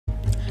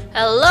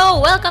Hello,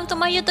 welcome to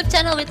my YouTube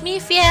channel with me,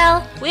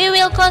 Viel. We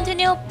will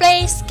continue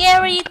play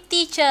Scary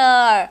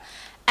Teacher.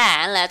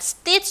 And let's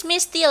teach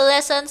Misty a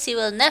lesson she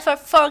will never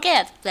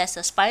forget. Place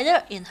a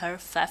spider in her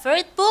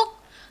favorite book.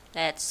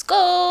 Let's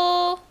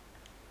go!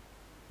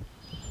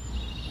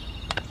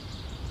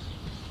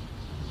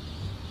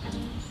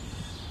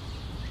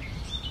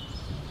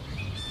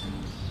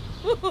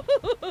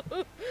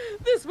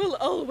 This will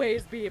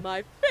always be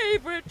my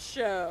favorite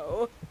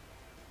show.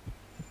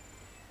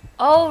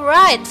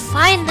 Alright,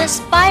 find the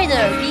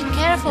spider. Be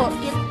careful,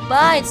 it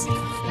bites.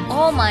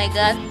 Oh my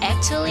god,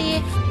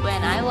 actually,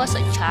 when I was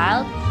a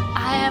child,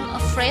 I am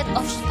afraid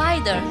of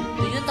spider.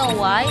 Do you know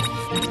why?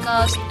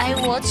 Because I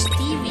watch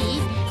TV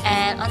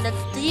and on the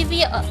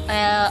TV,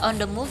 on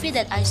the movie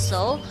that I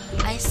saw,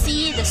 I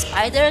see the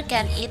spider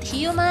can eat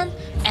human,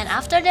 and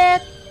after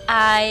that,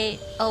 I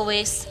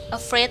always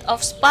afraid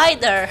of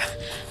spider.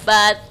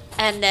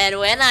 And then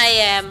when I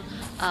am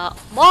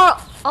more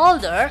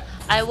older,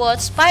 I watch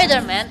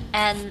Spider-Man,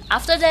 and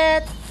after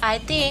that I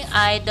think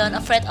I don't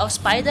afraid of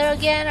spider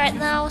again right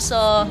now.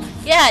 So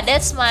yeah,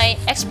 that's my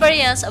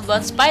experience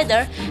about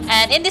spider.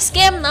 And in this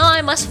game now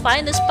I must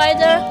find the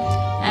spider,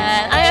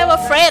 and I am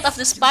afraid of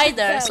the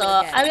spider, so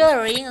I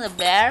will ring the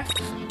bell.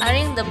 I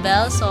ring the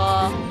bell so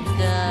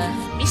the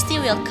Misty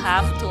will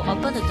come to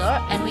open the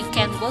door and we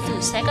can go to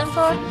the second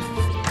floor,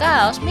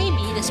 because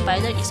maybe the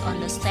spider is on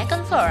the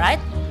second floor, right?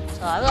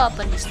 So I will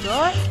open this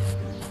door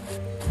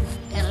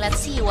and let's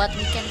see what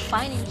we can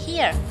find in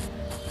here.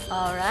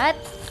 Alright,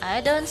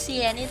 I don't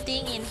see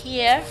anything in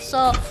here.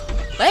 So,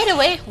 by the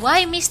way,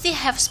 why Misty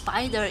have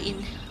spider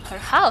in her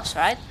house,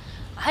 right?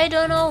 I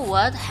don't know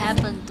what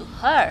happened to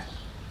her.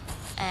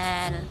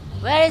 And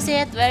where is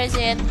it? Where is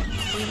it?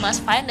 We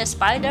must find the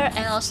spider,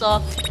 and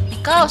also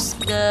because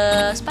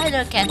the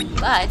spider can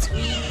bite,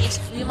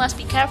 we must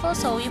be careful.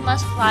 So we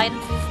must find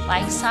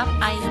like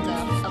some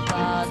item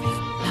about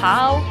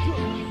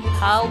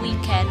how we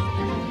can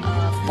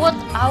put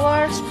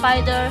our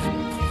spider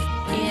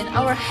in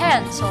our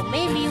hand. So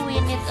maybe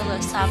we need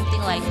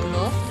something like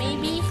glove,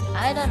 maybe,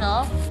 I don't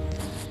know.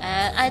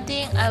 And I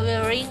think I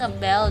will ring a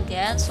bell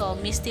again so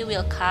Misty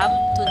will come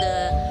to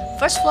the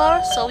first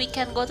floor so we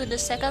can go to the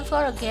second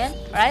floor again,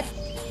 right?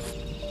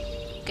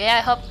 Okay, I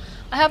hope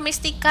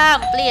Misty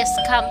come. Please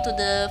come to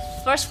the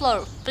first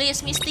floor.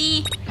 Please,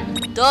 Misty,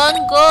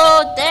 don't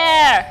go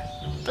there.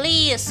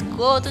 Please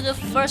go to the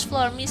first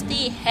floor,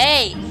 Misty.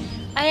 Hey,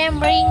 I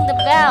am ringing the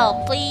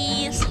bell,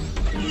 please.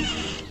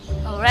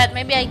 Alright,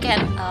 maybe I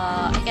can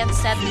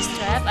set this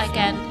trap. I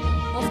can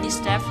move this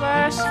trap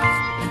first.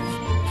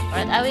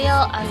 Alright, I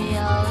will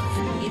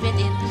leave it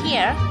in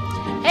here.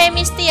 Hey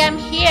Misty, I'm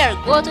here.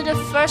 Go to the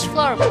first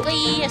floor,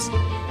 please.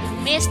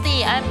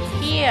 Misty, I'm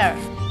here.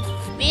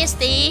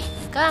 Misty,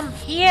 come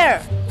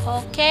here.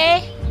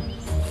 Okay.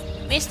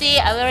 Misty,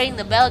 I will ring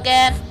the bell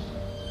again.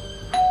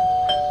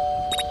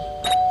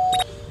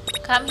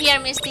 Come here,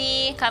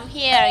 Misty. Come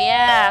here.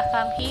 Yeah,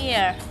 come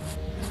here.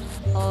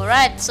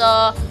 Alright,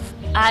 so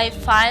I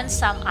find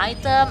some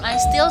item. I'm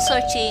still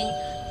searching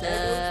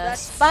the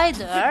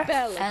spider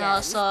and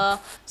also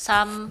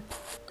some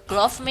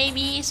glove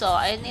maybe. So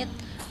I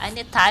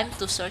need time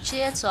to search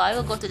it. So I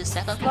will go to the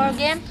second floor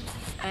again,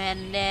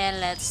 and then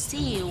let's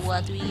see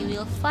what we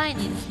will find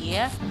in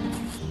here.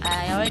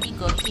 I already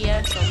go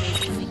here, so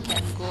maybe we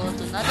can go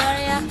to another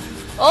area.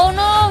 Oh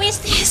no,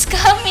 Misty is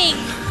coming.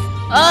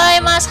 Oh, I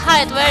must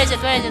hide. Where is it?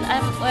 Where is it?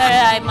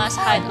 Where I must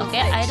hide.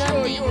 Okay, I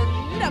don't think.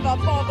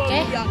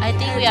 Okay, I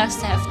think we are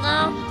safe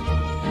now.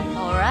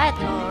 Alright,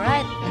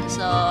 alright.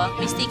 So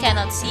Misty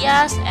cannot see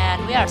us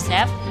and we are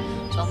safe.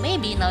 So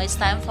maybe now it's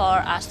time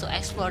for us to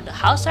explore the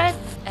house, right?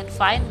 And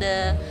find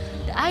the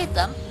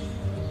item.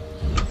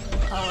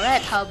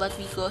 Alright, how about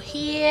we go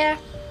here?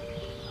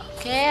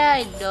 Okay,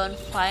 I don't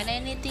find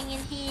anything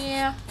in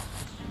here.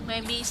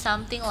 Maybe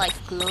something like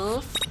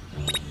glove.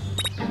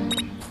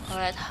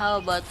 Alright, how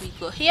about we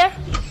go here?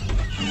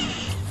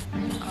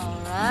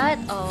 Alright,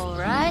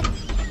 alright.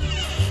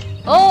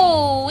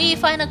 Oh, we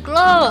find a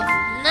glove.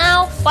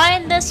 Now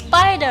find the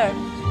spider.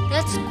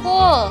 That's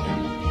cool.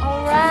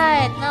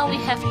 Alright, now we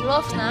have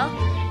gloves now.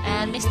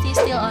 And Misty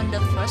still on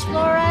the first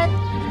floor, right?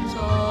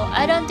 So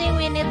I don't think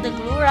we need the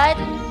glue, right?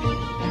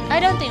 I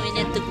don't think we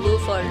need the glue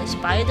for the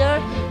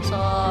spider.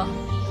 So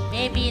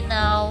maybe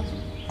now.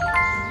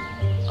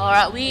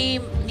 Alright, we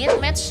need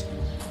match.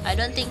 I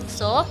don't think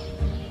so.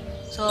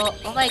 So,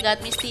 oh my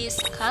god, Misty is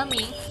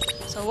coming.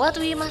 So what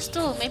we must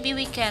do? Maybe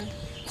we can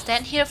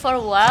stand here for a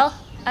while.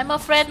 I'm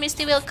afraid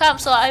Misty will come,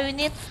 so I will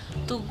need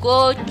to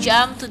go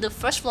jump to the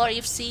first floor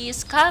if she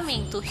is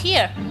coming to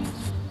here.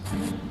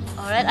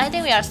 Alright, I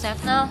think we are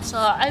safe now. So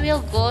I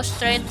will go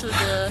straight to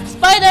the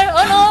spider.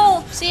 Oh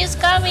no, she is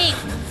coming.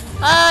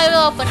 I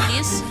will open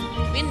this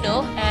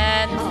window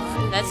and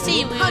let's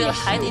see, we will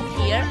hide in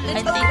here.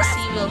 I think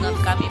she will not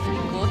come if we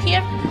go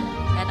here.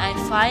 And I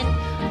find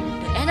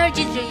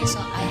energy drink, so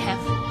I have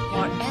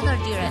more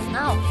energy right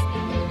now.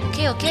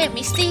 Okay,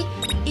 Misty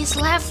is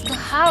left the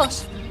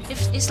house.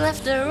 Is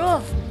left the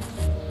room.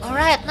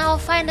 Alright, now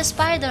find the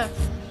spider.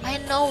 I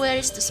know where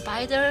is the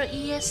spider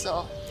is,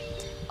 so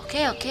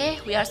Okay,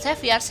 we are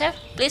safe, we are safe.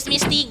 Please,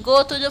 Misty,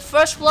 go to the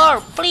first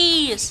floor,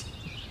 please.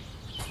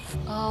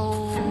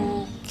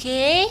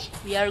 Okay,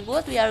 we are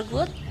good, we are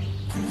good.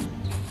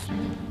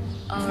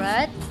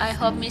 Alright, I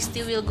hope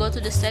Misty will go to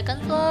the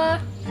second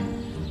floor.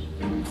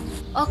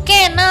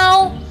 Okay,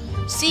 now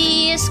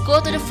sis,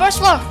 go to the first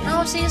floor.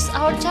 Now sis,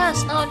 our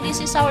chance. Now this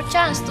is our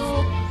chance to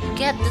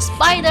get the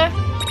spider.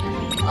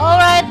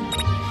 Alright,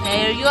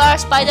 here you are,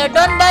 spider.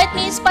 Don't bite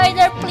me,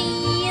 spider,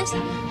 please.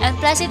 And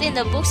place it in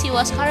the book she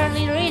was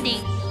currently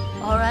reading.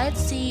 Alright,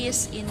 she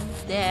is in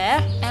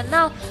there. And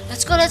now,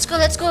 let's go, let's go,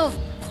 let's go.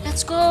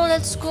 Let's go,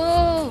 let's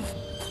go.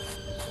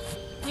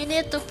 We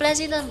need to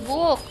place it in the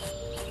book.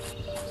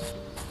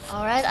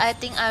 Alright, I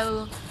think I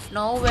will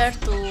know where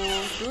to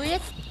do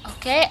it.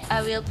 Okay,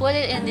 I will put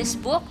it in this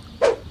book.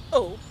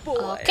 Oh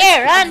boy.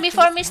 Okay, run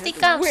before Misty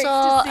comes. So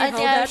I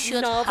think I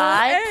should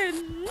hide.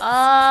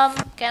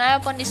 Can I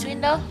open this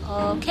window?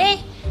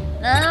 Okay.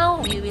 Now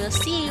we will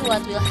see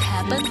what will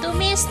happen to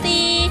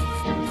Misty.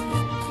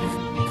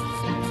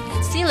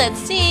 Let's see, let's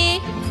see.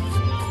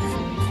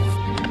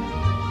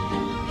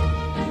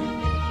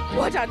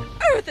 What on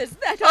earth is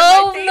that on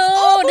Oh my face?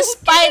 no, the get it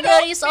spider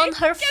off is me, on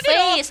her get it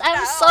off face. I'm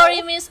now.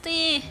 sorry,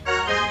 Misty.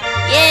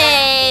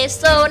 Yay,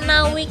 so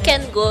now we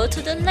can go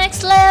to the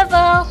next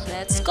level.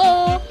 Let's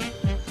go.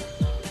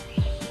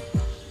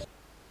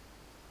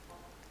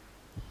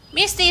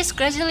 Misty is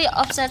gradually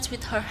obsessed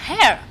with her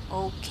hair.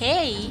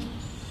 Okay.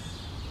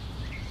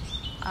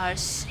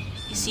 Is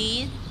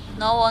she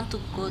now want to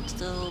go to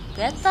the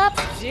bathtub?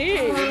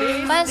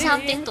 Jeannie, Find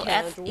something to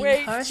add can't in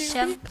wait her to be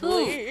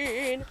shampoo.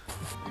 clean.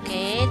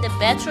 Okay, the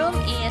bathroom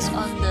is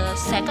on the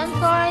second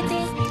floor, I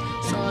think.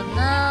 So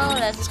now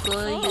let's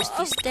go use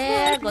this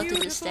stair, go to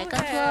the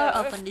second floor,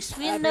 open this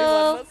window.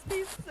 Everyone must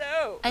be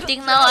so I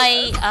think now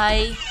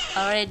I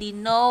already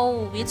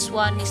know which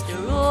one is the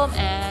room,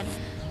 and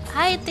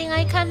I think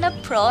I kinda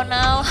pro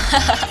now.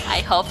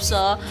 I hope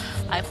so.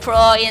 I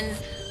pro in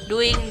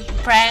doing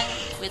prank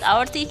with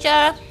our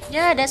teacher.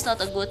 Yeah, that's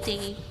not a good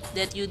thing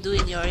that you do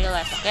in your real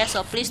life. Okay,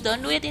 so please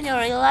don't do it in your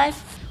real life.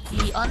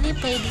 We only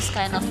play this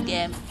kind of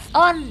game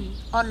on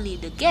only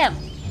the game.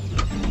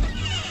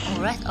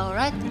 Alright,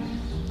 alright.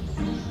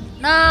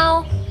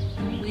 Now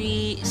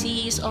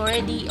she is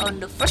already on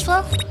the first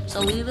floor, so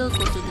we will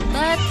go to the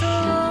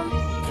bathroom.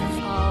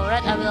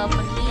 Alright, I will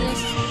open this,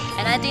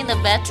 and I think the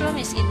bathroom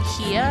is in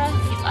here,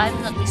 if I'm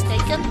not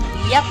mistaken.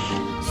 Yep.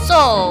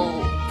 So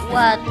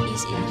what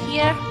is in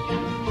here?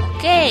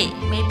 Okay,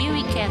 maybe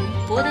we can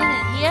put it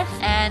in here,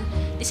 and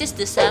this is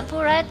the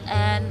shampoo, right?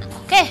 And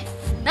okay,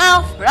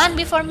 now run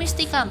before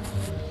Misty comes.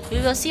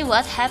 We will see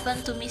what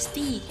happened to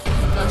Misty,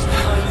 because we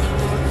already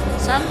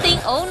put something.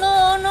 Oh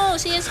no, oh no,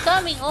 she is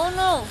coming. Oh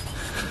no.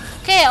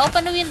 Okay,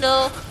 open the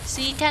window.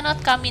 She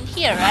cannot come in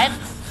here, right?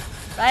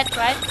 Right.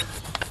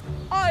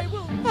 I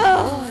will.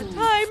 Oh,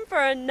 time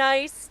for a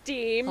nice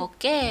steam.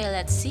 Okay,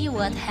 let's see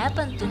what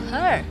happened to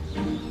her.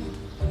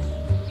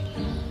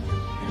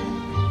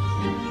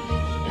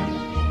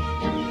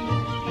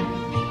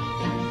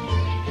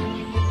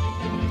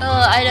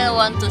 Oh, I don't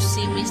want to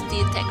see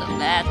Misty take a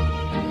bath.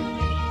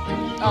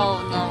 Oh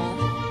no.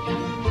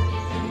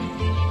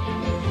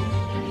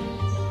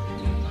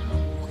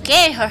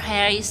 Okay, her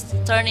hair is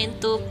turned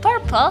into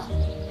purple.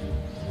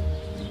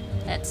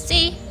 Let's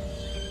see.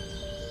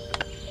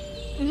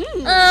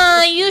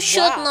 You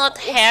should not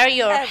hair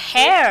your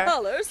hair.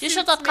 You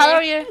should not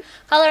coloring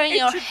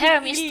your hair,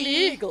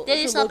 Misty. That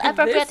is not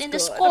appropriate in the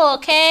school,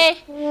 okay?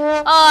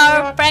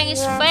 Our prank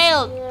is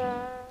failed.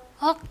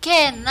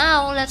 Okay,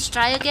 now let's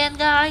try again,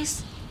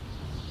 guys.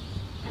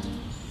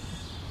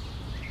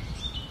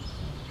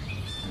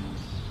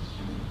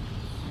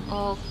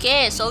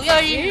 Okay, so we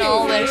already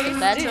know where's the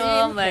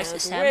bathroom, where's the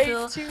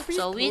shampoo.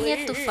 So we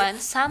need to find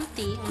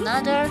something,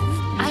 another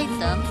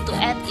item to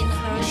add in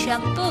her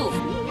shampoo.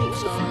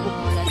 So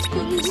let's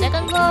go to the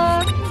second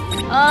floor.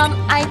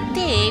 I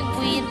think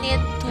we need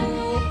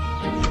to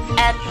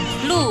add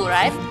glue,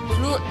 right?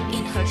 Glue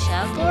in her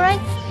shampoo, right?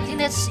 I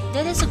think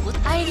that is a good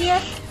idea.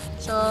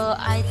 So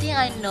I think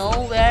I know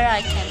where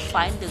I can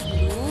find the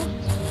glue.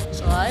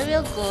 So I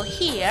will go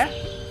here,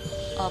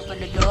 open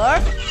the door.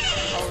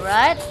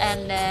 Alright,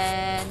 and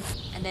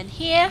then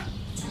here.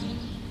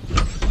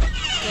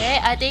 Okay,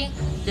 I think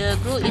the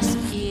glue is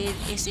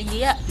in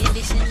the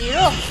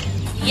room.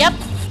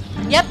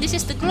 Yep, this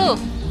is the glue.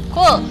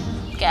 Cool.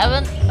 Okay, I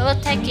will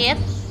take it.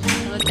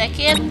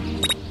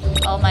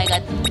 Oh my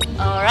god.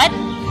 Alright.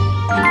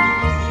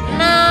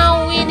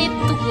 Now we need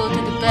to go to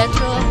the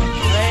bathroom.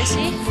 Where is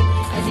she?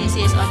 I think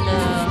she is on the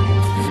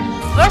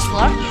first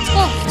floor.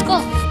 Let's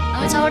go.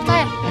 Now it's our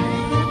time.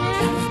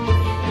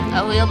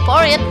 I will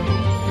pour it.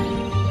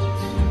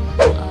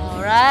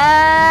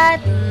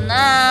 Alright,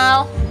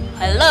 now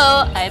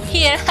hello, I'm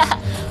here.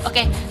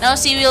 Okay, now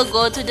she will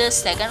go to the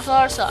second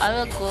floor, so I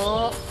will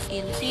go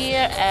in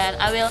here, and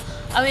I will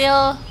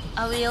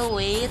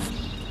wait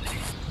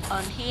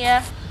on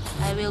here.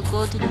 I will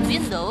go to the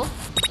window.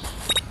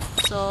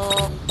 So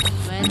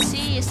When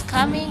she is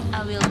coming,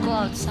 I will go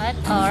outside.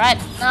 Alright,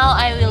 now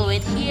I will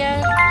wait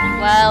here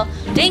while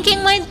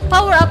drinking my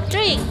power-up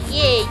drink.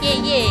 Yay, yay,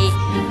 yay.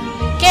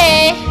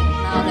 Okay,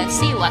 now let's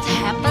see what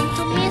happened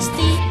to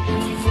Misty.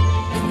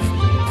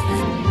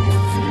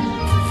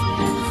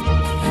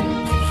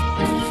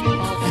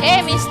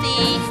 Okay,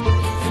 Misty.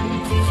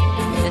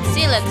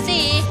 Let's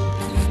see.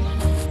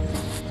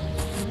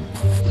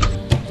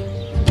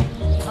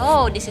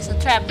 Oh, this is a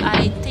trap.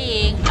 I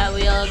think I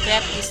will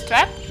grab this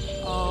trap.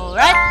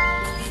 Alright.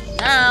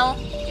 Now,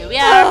 here we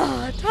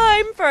are.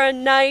 Time for a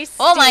nice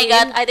Oh my steam.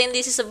 god, I think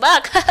this is a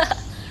bug.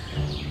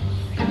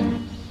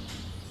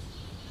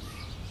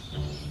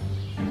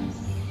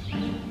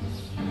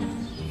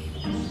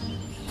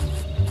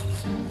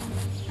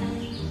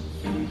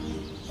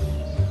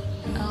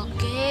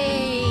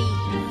 Okay.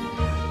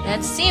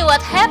 Let's see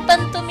what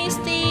happened to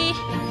Misty.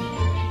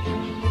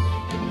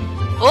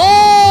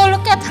 Oh,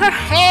 look at her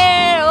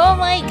hair. Oh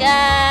my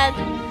god.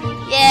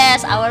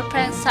 Yes, our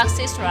prank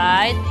success,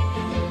 right?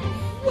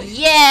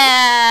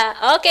 Yeah.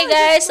 Okay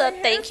guys, so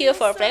thank you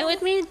for playing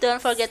with me.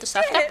 Don't forget to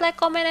subscribe, like,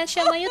 comment, and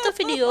share my YouTube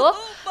video.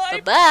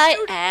 Bye bye,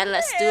 and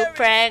let's do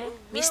prank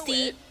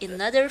Misty in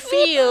another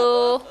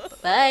video.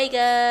 Bye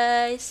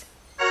guys.